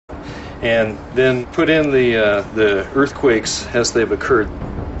and then put in the earthquakes as they've occurred.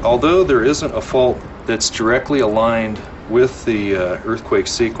 Although there isn't a fault that's directly aligned with the earthquake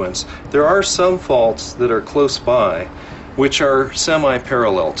sequence, there are some faults that are close by which are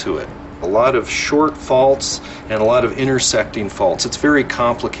semi-parallel to it. A lot of short faults and a lot of intersecting faults. It's very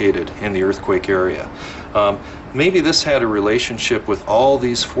complicated in the earthquake area. Maybe this had a relationship with all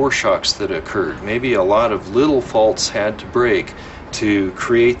these foreshocks that occurred. Maybe a lot of little faults had to break to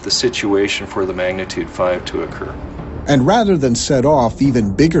create the situation for the magnitude 5 to occur. And rather than set off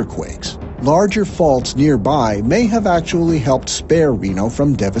even bigger quakes, larger faults nearby may have actually helped spare Reno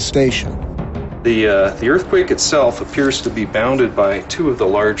from devastation. The earthquake itself appears to be bounded by two of the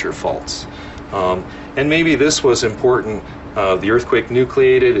larger faults. And maybe this was important. The earthquake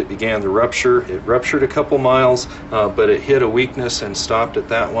nucleated, it began the rupture. It ruptured a couple miles, but it hit a weakness and stopped at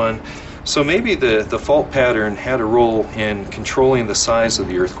that one. So maybe the fault pattern had a role in controlling the size of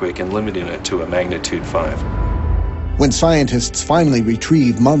the earthquake and limiting it to a magnitude 5. When scientists finally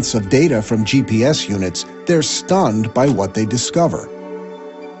retrieve months of data from GPS units, they're stunned by what they discover.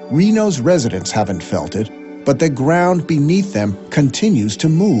 Reno's residents haven't felt it, but the ground beneath them continues to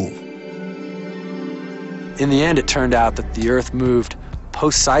move. In the end, it turned out that the Earth moved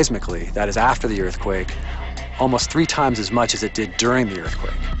post-seismically, that is after the earthquake, almost 3 times as much as it did during the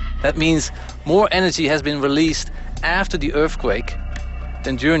earthquake. That means more energy has been released after the earthquake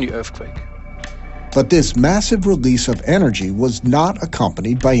than during the earthquake. But this massive release of energy was not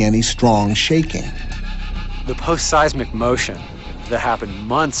accompanied by any strong shaking. The post-seismic motion that happened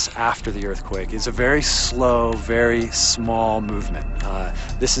months after the earthquake is a very slow, very small movement.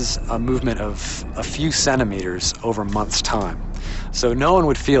 This is a movement of a few centimeters over months' time. So no one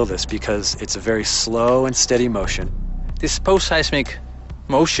would feel this because it's a very slow and steady motion. This post-seismic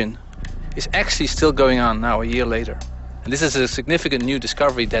motion is actually still going on now a year later. And this is a significant new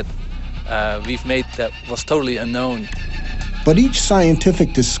discovery that we've made that was totally unknown. But each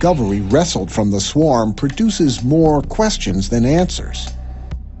scientific discovery wrestled from the swarm produces more questions than answers.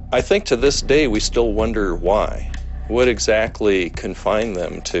 I think to this day we still wonder why. What exactly confined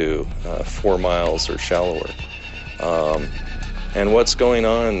them to 4 miles or shallower? And what's going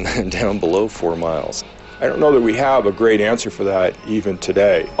on down below 4 miles? I don't know that we have a great answer for that even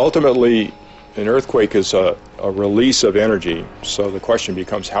today. Ultimately, an earthquake is a release of energy, so the question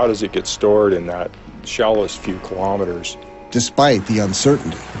becomes, how does it get stored in that shallowest few kilometers? Despite the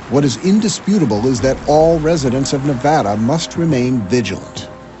uncertainty, what is indisputable is that all residents of Nevada must remain vigilant.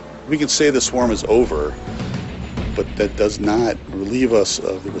 We can say the swarm is over, but that does not relieve us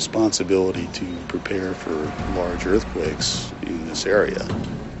of the responsibility to prepare for large earthquakes in this area.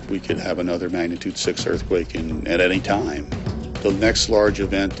 We could have another magnitude 6 earthquake at any time. The next large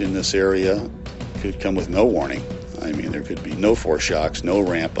event in this area could come with no warning. I mean, there could be no foreshocks, no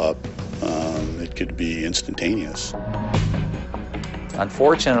ramp up. It could be instantaneous.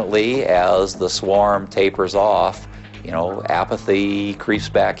 Unfortunately, as the swarm tapers off, apathy creeps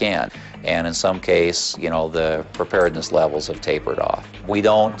back in. And in some case, the preparedness levels have tapered off. We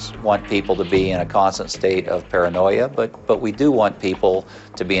don't want people to be in a constant state of paranoia, but we do want people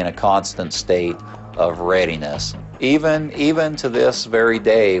to be in a constant state of readiness. Even to this very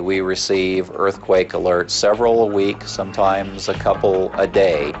day, we receive earthquake alerts several a week, sometimes a couple a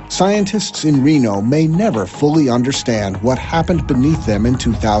day. Scientists in Reno may never fully understand what happened beneath them in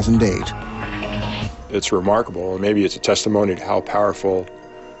 2008. It's remarkable, and maybe it's a testimony to how powerful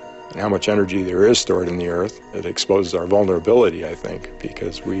and how much energy there is stored in the earth. It exposes our vulnerability, I think,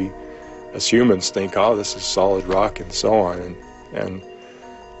 because we, as humans, think, oh, this is solid rock and so on, and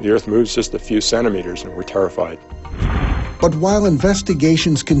the earth moves just a few centimeters and we're terrified. But while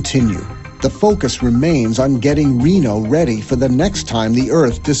investigations continue, the focus remains on getting Reno ready for the next time the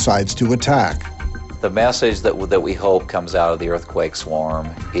earth decides to attack. The message that we hope comes out of the earthquake swarm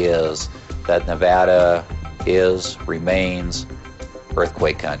is that Nevada remains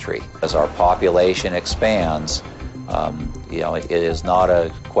earthquake country. As our population expands, it is not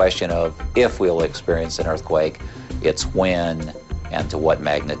a question of if we'll experience an earthquake, it's when and to what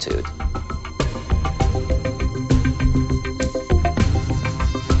magnitude.